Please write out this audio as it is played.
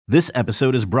This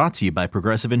episode is brought to you by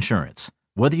Progressive Insurance.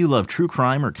 Whether you love true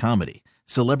crime or comedy,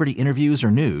 celebrity interviews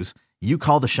or news, you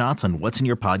call the shots on what's in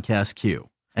your podcast queue.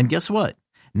 And guess what?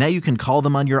 Now you can call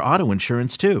them on your auto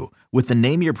insurance too with the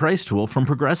Name Your Price tool from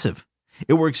Progressive.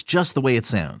 It works just the way it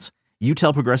sounds. You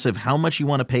tell Progressive how much you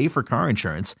want to pay for car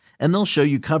insurance, and they'll show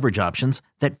you coverage options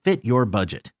that fit your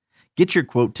budget. Get your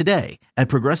quote today at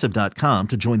Progressive.com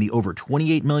to join the over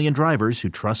 28 million drivers who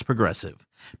trust Progressive.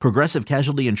 Progressive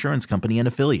Casualty Insurance Company and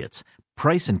Affiliates.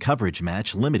 Price and coverage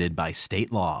match limited by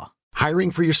state law. Hiring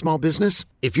for your small business?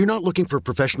 If you're not looking for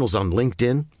professionals on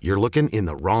LinkedIn, you're looking in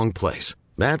the wrong place.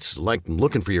 That's like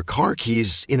looking for your car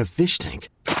keys in a fish tank.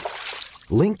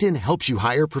 LinkedIn helps you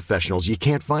hire professionals you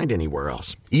can't find anywhere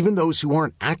else, even those who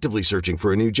aren't actively searching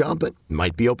for a new job but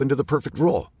might be open to the perfect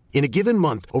role. In a given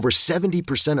month, over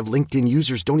 70% of LinkedIn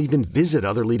users don't even visit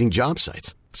other leading job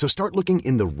sites. So start looking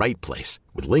in the right place.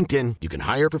 With LinkedIn, you can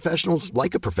hire professionals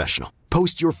like a professional.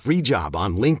 Post your free job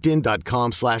on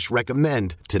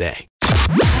linkedin.com/recommend today.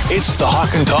 It's the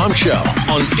Hawk and Tom Show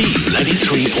on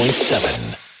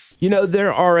B93.7. You know,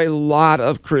 there are a lot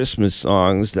of Christmas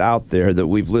songs out there that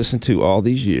we've listened to all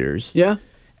these years. Yeah.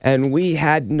 And we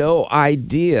had no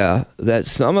idea that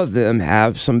some of them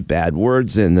have some bad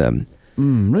words in them.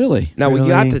 Really? Now, we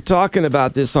got to talking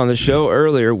about this on the show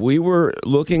earlier. We were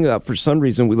looking up, for some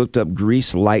reason, we looked up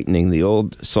Grease Lightning, the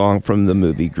old song from the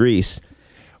movie Grease.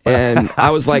 And I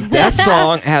was like, that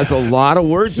song has a lot of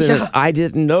words in it I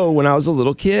didn't know when I was a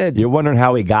little kid. You're wondering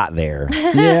how he got there.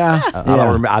 Yeah. I don't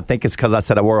remember. I think it's because I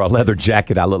said I wore a leather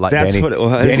jacket. I looked like That's Danny, what it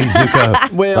was. Danny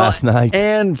Zuko last night.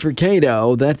 And for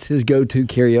Kato, that's his go-to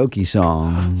karaoke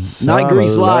song. Son Not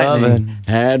Grease of Lightning. lovin'.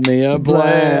 Had me a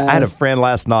blast. I had a friend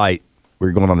last night. We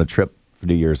were going on a trip for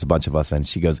New Year's, a bunch of us, and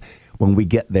she goes, when we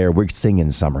get there, we're singing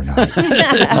Summer Nights. I was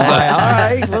like, all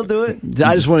right, we'll do it.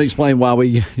 I just want to explain why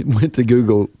we went to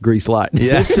Google Grease Lightning.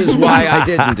 This is why I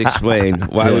didn't explain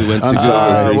why we went to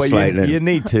Google Grease Lightning. You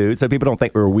need to, so people don't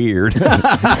think we're weird. They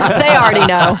already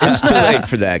know. It's too late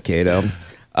for that, Kato.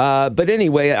 But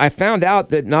anyway, I found out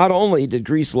that not only did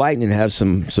Grease Lightning have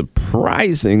some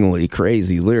surprisingly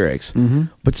crazy lyrics,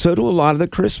 but so do a lot of the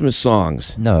Christmas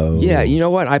songs. No. Yeah, you know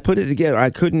what? I put it together. I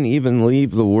couldn't even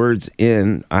leave the words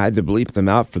in. I had to bleep them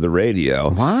out for the radio.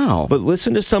 Wow. But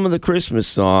listen to some of the Christmas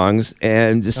songs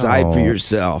and decide for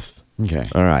yourself. Okay.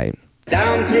 All right.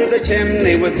 Down through the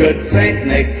chimney with good Saint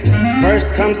Nick.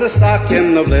 First comes the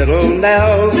stocking of little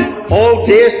Nell. Oh,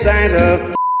 dear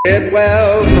Santa, it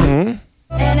well.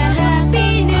 And a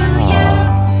happy new year.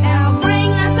 Now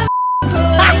bring us a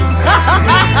pudding.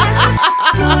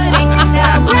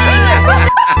 Now bring us a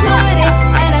pudding.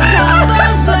 And a cup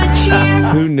of good cheer.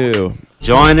 Who knew?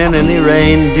 Joining in the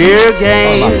reindeer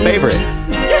game. My favorite.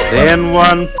 Then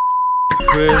one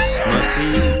Christmas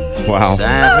Eve, Wow.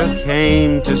 Santa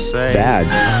came to say, Bad.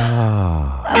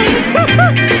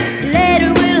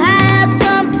 Later we'll have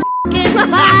some pumpkin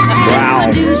pie. Wow.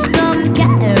 And do some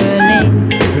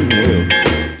caroling. Who knew?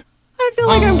 I feel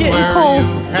like I'm getting cold.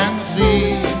 Can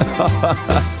see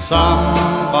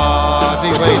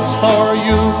somebody waits for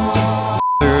you.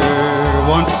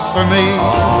 Once for me.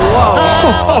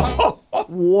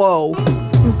 Whoa.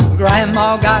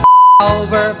 Grandma got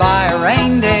over by a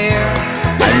reindeer.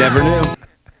 I never knew.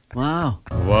 Wow.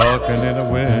 Walking in a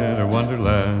winter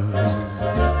wonderland.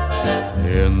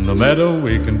 In the meadow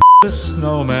we can the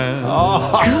snowman.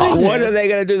 What are they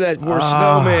going to do that for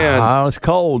snowman? Oh, it's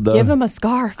cold, though. Give him a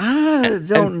scarf. I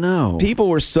don't know. People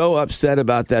were so upset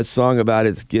about that song about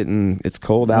it's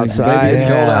cold outside. Maybe it's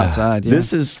cold Yeah. outside. Yeah.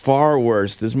 This is far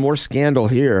worse. There's more scandal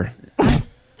here.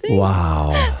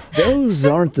 Wow. Those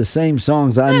aren't the same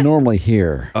songs I normally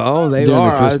hear. Oh, they During the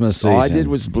are. Christmas All I season. did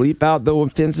was bleep out the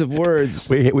offensive words.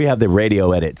 We have the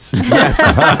radio edits. There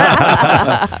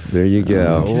you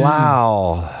go.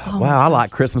 Wow. Wow, I like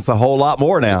Christmas a whole lot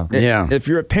more now. Yeah. If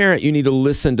you're a parent, you need to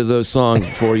listen to those songs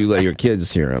before you let your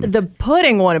kids hear them. The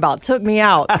pudding one about took me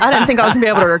out. I didn't think I was going to be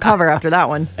able to recover after that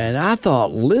one. And I thought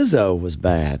Lizzo was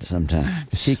bad sometimes.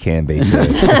 She can be, too.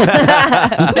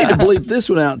 I need to bleep this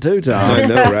one out too, Tom. I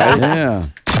know, right? Yeah.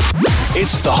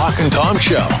 It's the Hawk and Tom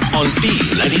Show on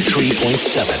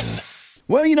B93.7.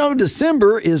 Well, you know,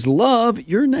 December is Love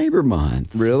Your Neighbor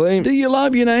Month. Really? Do you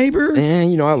love your neighbor?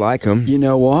 I like them. You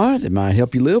know what? It might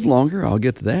help you live longer. I'll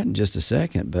get to that in just a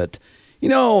second. But,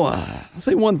 I'll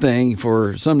say one thing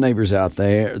for some neighbors out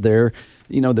there. They're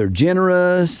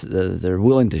generous. They're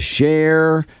willing to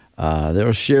share.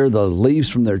 They'll share the leaves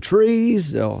from their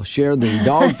trees. They'll share the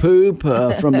dog poop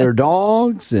from their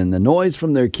dogs and the noise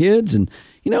from their kids. And,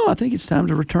 I think it's time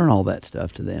to return all that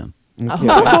stuff to them. Oh.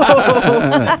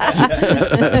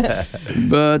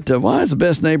 But why is the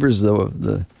best neighbors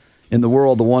the in the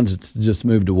world, the ones that's just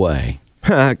moved away.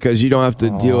 Because you don't have to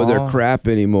deal with their crap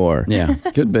anymore. Yeah,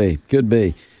 could be.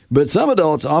 But some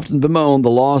adults often bemoan the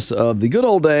loss of the good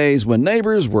old days when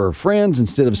neighbors were friends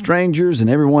instead of strangers and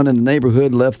everyone in the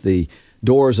neighborhood left the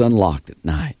doors unlocked at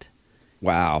night.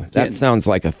 Wow, that sounds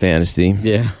like a fantasy.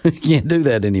 Yeah, you can't do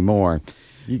that anymore.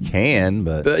 You can,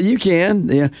 but You can,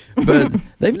 yeah. But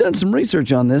they've done some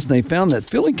research on this, and they found that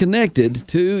feeling connected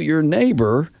to your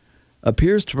neighbor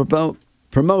appears to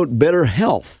promote better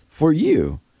health for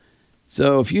you.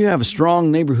 So if you have a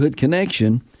strong neighborhood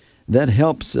connection, that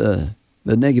helps the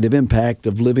negative impact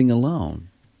of living alone.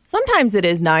 Sometimes it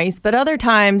is nice, but other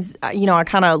times, I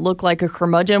kind of look like a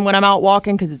curmudgeon when I'm out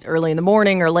walking because it's early in the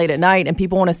morning or late at night and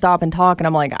people want to stop and talk. And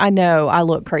I'm like, I know I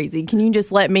look crazy. Can you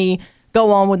just let me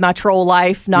go on with my troll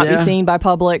life, not be seen by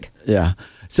public? Yeah.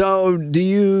 So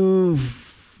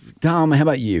Tom, how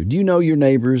about you? Do you know your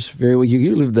neighbors very well?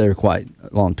 You lived there quite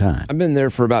a long time. I've been there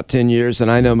for about 10 years,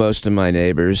 and I know most of my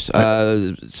neighbors.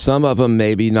 Some of them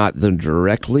maybe not the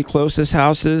directly closest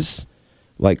houses,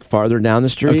 like farther down the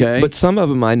street. Okay. But some of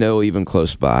them I know even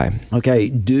close by. Okay.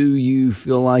 Do you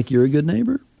feel like you're a good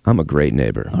neighbor? I'm a great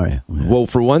neighbor. Oh, yeah. Well,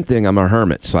 for one thing, I'm a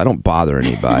hermit, so I don't bother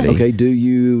anybody. Okay. Do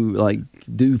you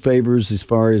do favors as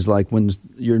far as like when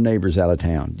your neighbor's out of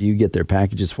town? Do you get their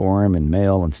packages for them and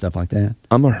mail and stuff like that?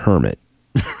 I'm a hermit.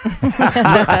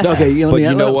 Okay. But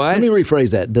you know what? Let me rephrase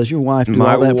that. Does your wife do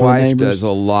My all that for the wife neighbors? does a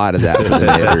lot of that for the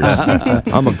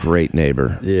neighbors. I'm a great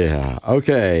neighbor. Yeah.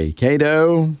 Okay.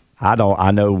 Cato,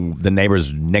 I know the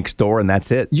neighbors next door, and that's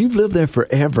it. you've lived there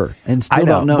forever and I still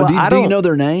know. don't know. Well, Do you, I do you don't- know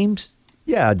their names?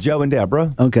 Yeah, Joe and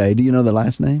Deborah. Okay. Do you know their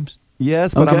last names?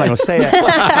 Yes, but I'm Okay. not going to say it.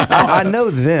 I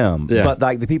know them, Yeah. but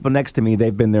like the people next to me,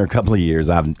 they've been there a couple of years.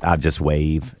 I just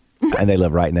wave, and they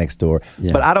live right next door.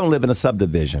 Yeah. But I don't live in a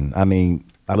subdivision. I mean,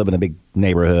 I live in a big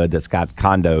neighborhood that's got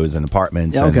condos and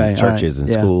apartments Yeah, okay, and churches all right,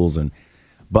 and yeah. schools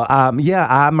But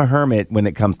I'm a hermit when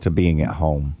it comes to being at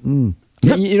home.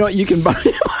 You know what? You can buy.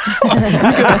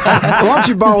 Why don't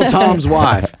you borrow Tom's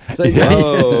wife? Say,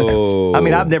 Oh. I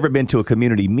mean, I've never been to a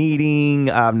community meeting.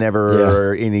 I've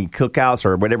never any cookouts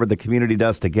or whatever the community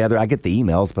does together. I get the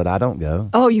emails, but I don't go.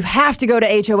 Oh, you have to go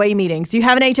to HOA meetings. Do you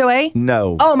have an HOA?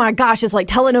 No. Oh my gosh, it's like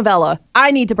telenovela. I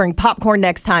need to bring popcorn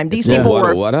next time. These people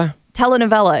were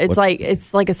telenovela.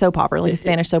 It's like a soap opera, like a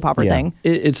Spanish soap opera thing.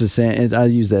 It's I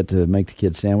use that to make the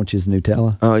kids sandwiches,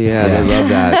 Nutella. Oh, yeah, they love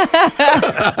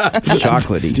that. It's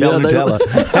chocolatey. Nutella.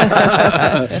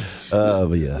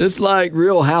 But yes. It's like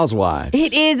Real Housewives.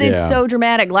 It is. It's Yeah. so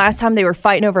dramatic. Last time they were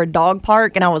fighting over a dog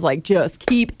park, and I was like, just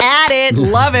keep at it.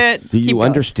 Love it. Do Keep you going.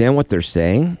 understand what they're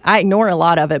saying? I ignore a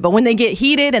lot of it, but when they get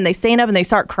heated and they stand up and they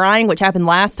start crying, which happened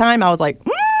last time, I was like,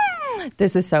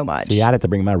 this is so much. See, I'd have to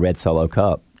bring my red Solo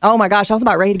cup. Oh my gosh, I was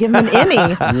about ready to give him an Emmy.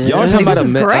 Y'all talking about This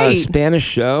is a great. Spanish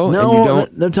show? and you No,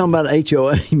 don't? they're talking about an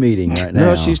HOA meeting right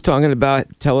now. No, she's talking about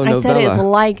telenovela. I said it's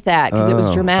like that because it was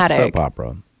dramatic. Soap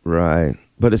opera. Right.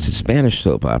 But it's a Spanish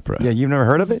soap opera. Yeah, you've never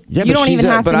heard of it? Yeah, You but don't she's even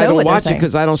have but to I know don't what they're watch it saying.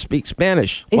 because I don't speak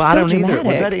Spanish. It's I so don't dramatic. either.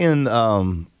 Was that in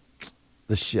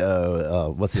the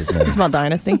show? What's his name? It's about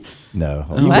Dynasty. No.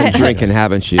 You've been drinking,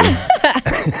 haven't you?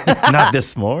 Not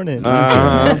this morning.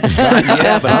 Uh-huh.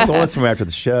 Yeah, but I'm going somewhere after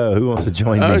the show. Who wants to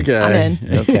join me? Okay. I'm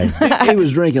in. Okay. He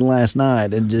was drinking last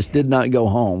night and just did not go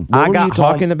home. What were got you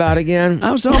talking about again? I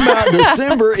was talking about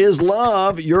December is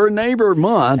Love Your Neighbor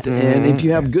Month, and if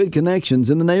you have good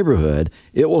connections in the neighborhood,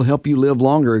 it will help you live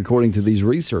longer, according to these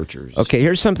researchers. Okay,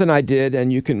 here's something I did,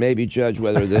 and you can maybe judge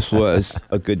whether this was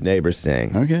a good neighbor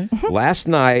thing. Okay. Last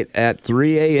night at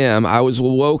 3 a.m., I was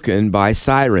awoken by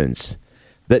sirens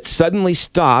that suddenly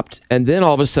stopped, and then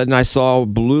all of a sudden I saw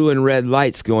blue and red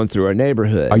lights going through our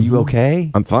neighborhood. Are you okay?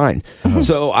 I'm fine.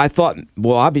 So I thought,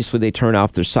 well, obviously they turn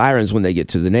off their sirens when they get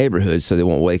to the neighborhood so they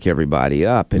won't wake everybody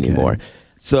up anymore.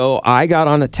 So I got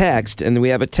on a text, and we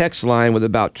have a text line with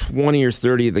about 20 or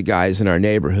 30 of the guys in our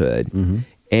neighborhood.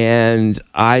 And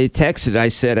I texted, I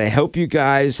said, I hope you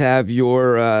guys have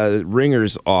your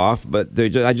ringers off, but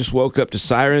I just woke up to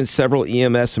sirens, several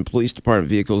EMS and police department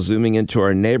vehicles zooming into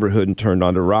our neighborhood and turned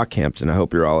onto Rockhampton. I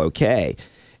hope you're all okay.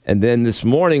 And then this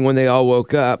morning when they all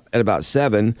woke up at about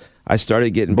 7, I started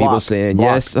getting people saying,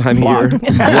 yes, I'm here.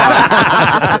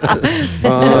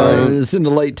 Send a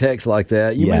late text like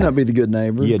that. You may not be the good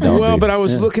neighbor. You don't. Well, but I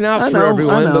was looking out I for know, I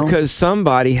everyone know. because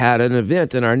somebody had an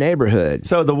event in our neighborhood.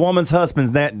 So the woman's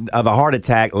husband's of a heart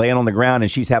attack laying on the ground,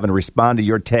 and she's having to respond to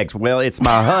your text. Well, it's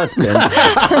my husband.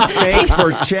 Thanks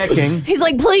for checking. He's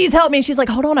like, please help me. She's like,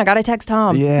 hold on, I got to text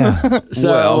Tom. Yeah. So,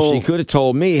 Well, she could have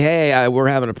told me, hey, we're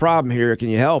having a problem here. Can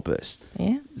you help us?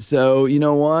 Yeah. So, you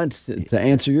know what? To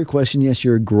answer your question, yes,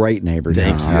 you're a great neighbor.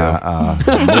 Thank Tom.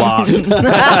 Blocked. You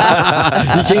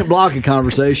can't block a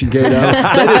conversation, Kato.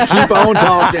 They just keep on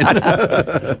talking.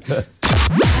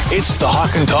 It's the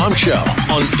Hawk and Tom Show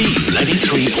on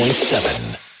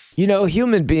B93.7. You know,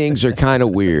 human beings are kind of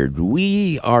weird.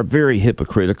 We are very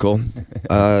hypocritical.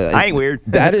 I ain't weird.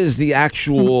 That is the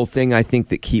actual thing I think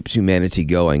that keeps humanity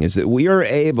going, is that we are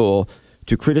able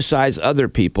to criticize other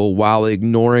people while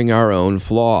ignoring our own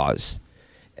flaws.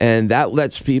 And that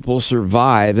lets people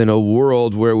survive in a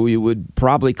world where we would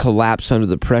probably collapse under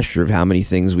the pressure of how many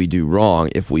things we do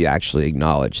wrong if we actually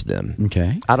acknowledge them.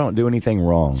 Okay. I don't do anything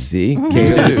wrong. See?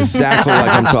 Kato's exactly like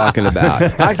I'm talking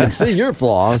about. I can see your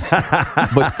flaws.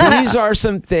 But these are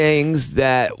some things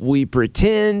that we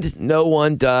pretend no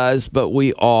one does, but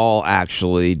we all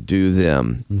actually do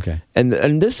them. Okay.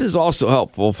 And this is also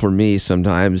helpful for me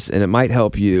sometimes, and it might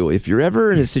help you. If you're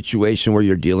ever in a situation where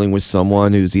you're dealing with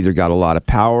someone who's either got a lot of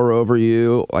power over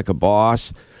you, like a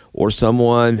boss, or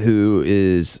someone who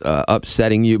is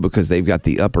upsetting you because they've got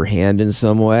the upper hand in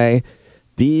some way,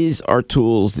 these are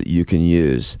tools that you can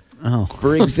use. Oh.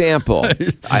 For example,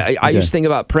 I used to think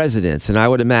about presidents, and I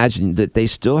would imagine that they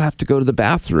still have to go to the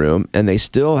bathroom, and they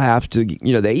still have to,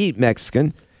 they eat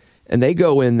Mexican, and they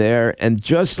go in there, and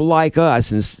just like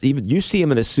us, and even you see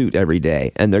them in a suit every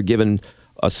day, and they're giving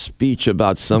a speech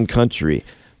about some country,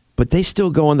 but they still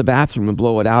go in the bathroom and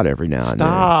blow it out every now and then.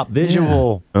 Stop.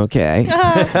 Visual. Okay.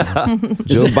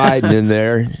 Joe Biden in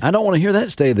there. I don't want to hear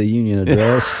that State of the Union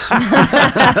address. It's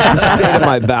the State of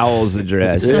my bowels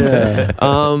address. Yeah.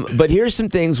 But here's some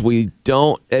things we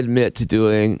don't admit to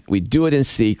doing. We do it in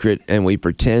secret, and we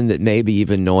pretend that maybe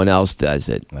even no one else does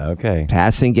it. Okay.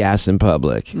 Passing gas in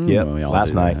public. Yep. we all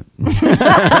Last do night.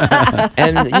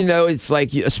 And, it's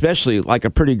like, especially like a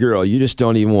pretty girl, you just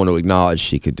don't even want to acknowledge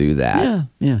she could do that.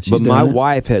 Yeah. She's But my done it.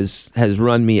 wife has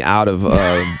run me out of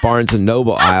Barnes &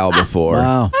 Noble aisle before.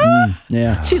 Wow.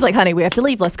 Yeah. She's like, honey, we have to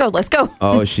leave. Let's go. Let's go.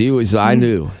 Oh, I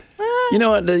knew. You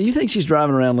know what? Do you think she's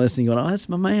driving around listening, going, "Oh, that's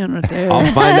my man right there"? I'll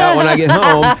find out when I get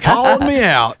home. Calling me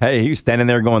out. Hey, you standing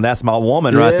there going, "That's my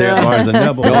woman right there at Yeah. Barnes &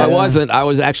 Noble." No, I wasn't. I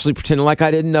was actually pretending like I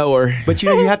didn't know her. But you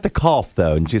have to cough,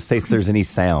 though, and just say if there's any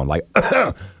sound. Like,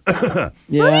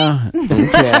 Yeah.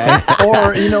 Okay.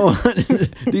 Or you know,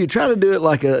 do you try to do it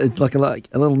like a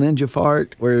little ninja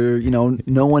fart where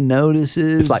no one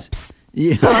notices? it's like, psst.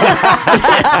 Yeah.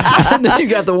 And then you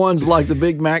got the ones like the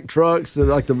Big Mac trucks, that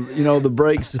like the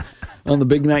brakes on the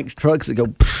Big Mac trucks that go.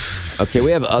 Okay,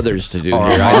 we have others to do here.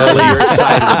 I know that you're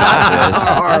excited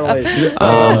about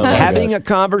this. Having a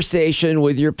conversation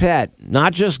with your pet.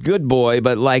 Not just good boy,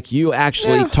 but like you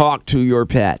actually talk to your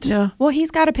pet. Yeah. Well,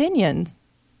 he's got opinions.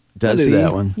 Does I do he?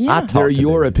 that one. Yeah. They're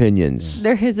your opinions.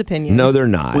 They're his opinions. No, they're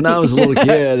not. When I was a little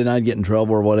kid and I'd get in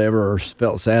trouble or whatever or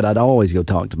felt sad, I'd always go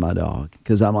talk to my dog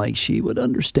because I'm like, she would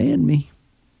understand me.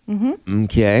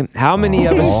 Okay. How many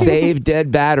of us save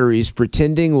dead batteries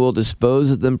pretending we'll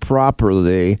dispose of them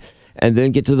properly and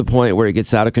then get to the point where it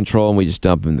gets out of control and we just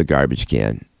dump them in the garbage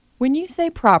can? When you say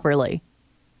properly,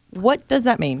 what does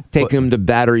that mean? Taking them to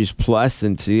Batteries Plus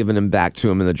and giving them back to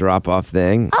them in the drop-off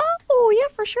thing. Oh, yeah,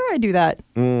 for sure I do that.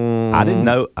 I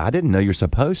didn't know you're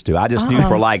supposed to. I just knew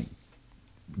for like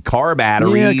car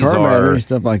batteries Yeah, car or batteries,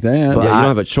 stuff like that. Yeah, you don't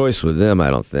have a choice with them, I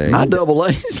don't think. I double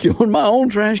A's go in my own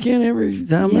trash can every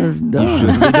time they're done.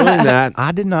 Shouldn't be doing that.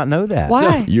 I did not know that.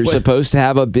 Why? You're supposed to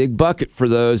have a big bucket for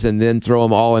those and then throw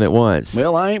them all in at once.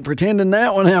 Well, I ain't pretending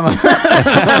that one, am I?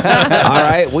 All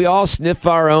right, we all sniff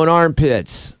our own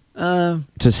armpits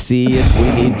to see if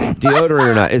we need deodorant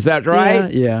or not. Is that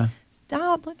right? Yeah.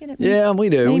 Stop looking at me. Yeah, we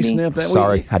do. We Maybe. sniff that.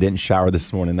 Sorry, I didn't shower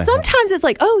this morning. Sometimes it's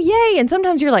like, oh, yay. And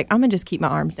sometimes you're like, I'm going to just keep my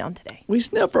arms down today. We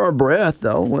sniff our breath,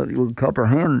 though. We'll cup our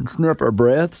hand and sniff our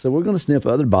breath. So we're going to sniff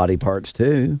other body parts,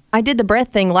 too. I did the breath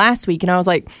thing last week, and I was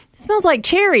like, it smells like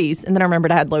cherries. And then I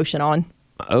remembered I had lotion on.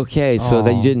 Okay, so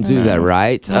that you didn't do that,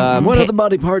 right? What other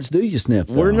body parts do you sniff,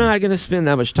 though? We're not going to spend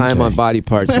that much time on body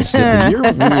parts and sniffing. You're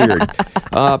weird.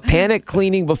 Panic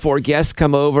cleaning before guests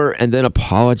come over and then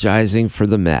apologizing for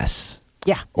the mess.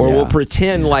 Yeah. Or Yeah. we'll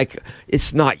pretend like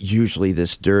it's not usually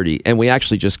this dirty and we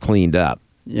actually just cleaned up.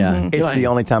 Yeah. It's the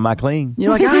only time I clean.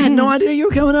 You're like, I had no idea you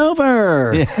were coming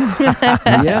over.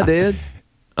 Yeah, dude.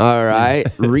 All right.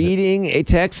 Reading a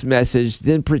text message,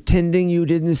 then pretending you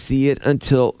didn't see it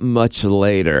until much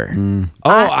later.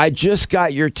 I just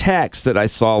got your text that I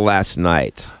saw last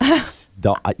night.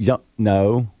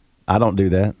 No, I don't do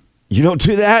that. You don't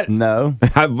do that? No.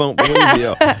 I won't believe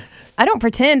you. I don't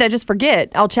pretend. I just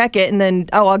forget. I'll check it, and then,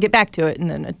 I'll get back to it. And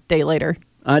then a day later.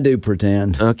 I do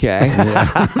pretend. Okay.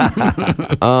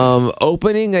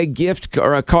 Opening a gift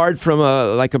or a card from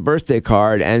a birthday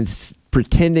card and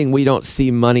pretending we don't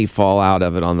see money fall out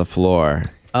of it on the floor.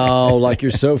 Oh, like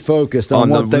you're so focused on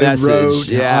what the they message. wrote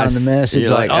Yes. on the message.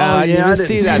 You're like, I didn't didn't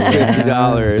see that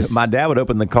 $50. My dad would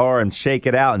open the car and shake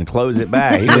it out and close it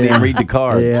back. He wouldn't even read the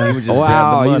card. Yeah. He would just Wow,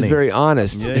 grab the he money. was very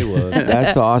honest. Yeah, he was.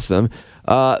 That's awesome.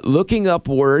 Looking up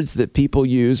words that people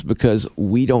use because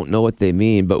we don't know what they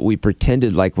mean, but we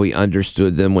pretended like we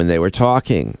understood them when they were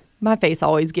talking. My face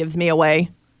always gives me away.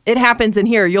 It happens in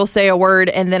here. You'll say a word,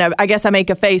 and then I guess I make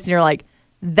a face, and you're like,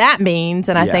 that means,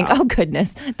 and I think, oh,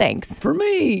 goodness, thanks. For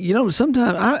me,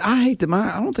 sometimes I hate that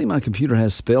I don't think my computer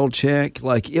has spell check.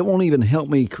 Like, it won't even help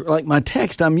me. Like, my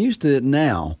text, I'm used to it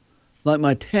now. Like,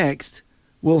 my text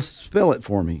will spell it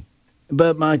for me.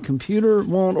 But my computer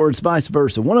won't, or it's vice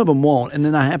versa. One of them won't, and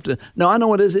then I have to. No, I know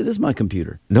what it is. It is my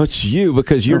computer. No, it's you,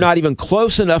 because you're not even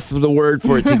close enough for the word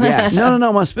for it to guess.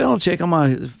 No. My spell check on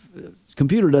my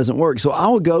computer doesn't work. So I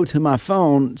will go to my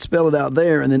phone, spell it out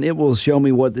there, and then it will show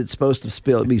me what it's supposed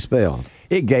to be spelled.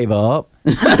 It gave up.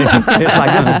 It's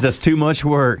like, this is just too much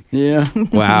work. Yeah.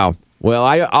 Wow. Well,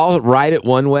 I'll write it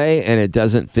one way, and it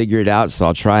doesn't figure it out, so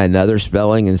I'll try another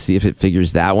spelling and see if it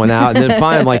figures that one out. And then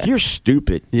finally, I'm like, you're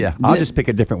stupid. Yeah, I'll just pick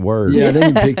a different word. Yeah,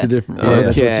 then you pick the different word.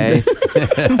 Okay.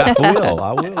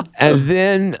 I will. And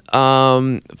then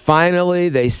finally,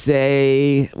 they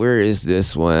say, where is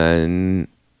this one?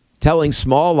 Telling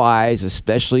small lies,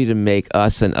 especially to make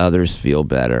us and others feel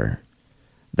better.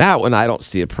 That one I don't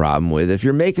see a problem with. If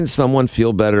you're making someone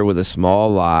feel better with a small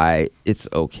lie, it's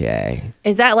okay.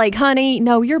 Is that like, honey,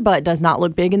 no, your butt does not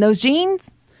look big in those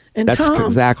jeans? And That's Tom,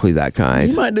 exactly that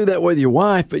kind. you might do that with your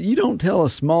wife, but you don't tell a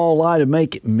small lie to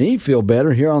make me feel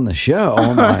better here on the show.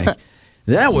 I'm like,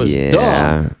 that was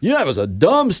dumb. Yeah, that was a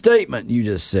dumb statement you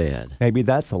just said. Maybe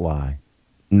that's a lie.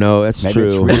 No, that's Maybe true.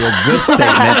 it's really a good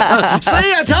statement.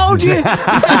 See, I told you.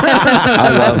 I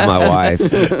love my wife.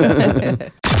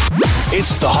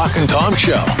 It's the Hawk and Tom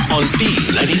Show on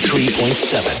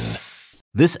B93.7.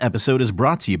 This episode is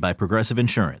brought to you by Progressive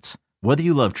Insurance. Whether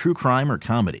you love true crime or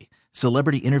comedy,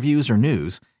 celebrity interviews or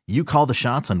news, you call the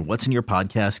shots on what's in your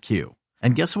podcast queue.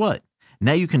 And guess what?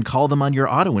 Now you can call them on your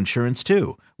auto insurance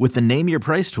too with the Name Your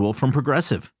Price tool from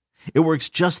Progressive. It works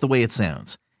just the way it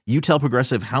sounds. You tell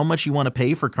Progressive how much you want to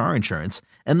pay for car insurance,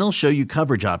 and they'll show you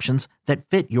coverage options that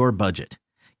fit your budget.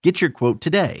 Get your quote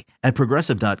today at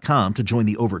Progressive.com to join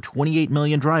the over 28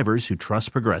 million drivers who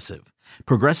trust Progressive.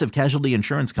 Progressive Casualty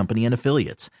Insurance Company and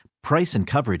Affiliates. Price and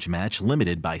coverage match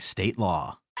limited by state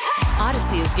law.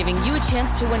 Odyssey is giving you a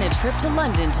chance to win a trip to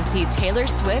London to see Taylor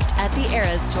Swift at the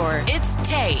Eras Tour. It's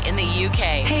Tay in the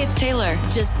UK. Hey, it's Taylor.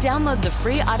 Just download the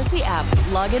free Odyssey app,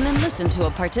 log in and listen to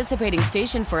a participating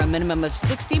station for a minimum of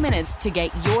 60 minutes to get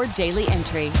your daily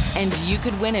entry. And you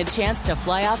could win a chance to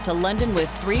fly off to London with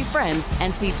 3 friends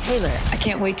and see Taylor. I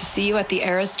can't wait to see you at the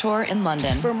Eras Tour in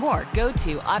London. For more, go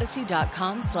to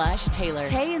odyssey.com/Taylor.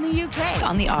 Tay in the UK. It's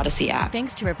on the Odyssey app.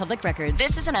 Thanks to Republic Records.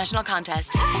 This is a national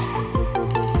contest.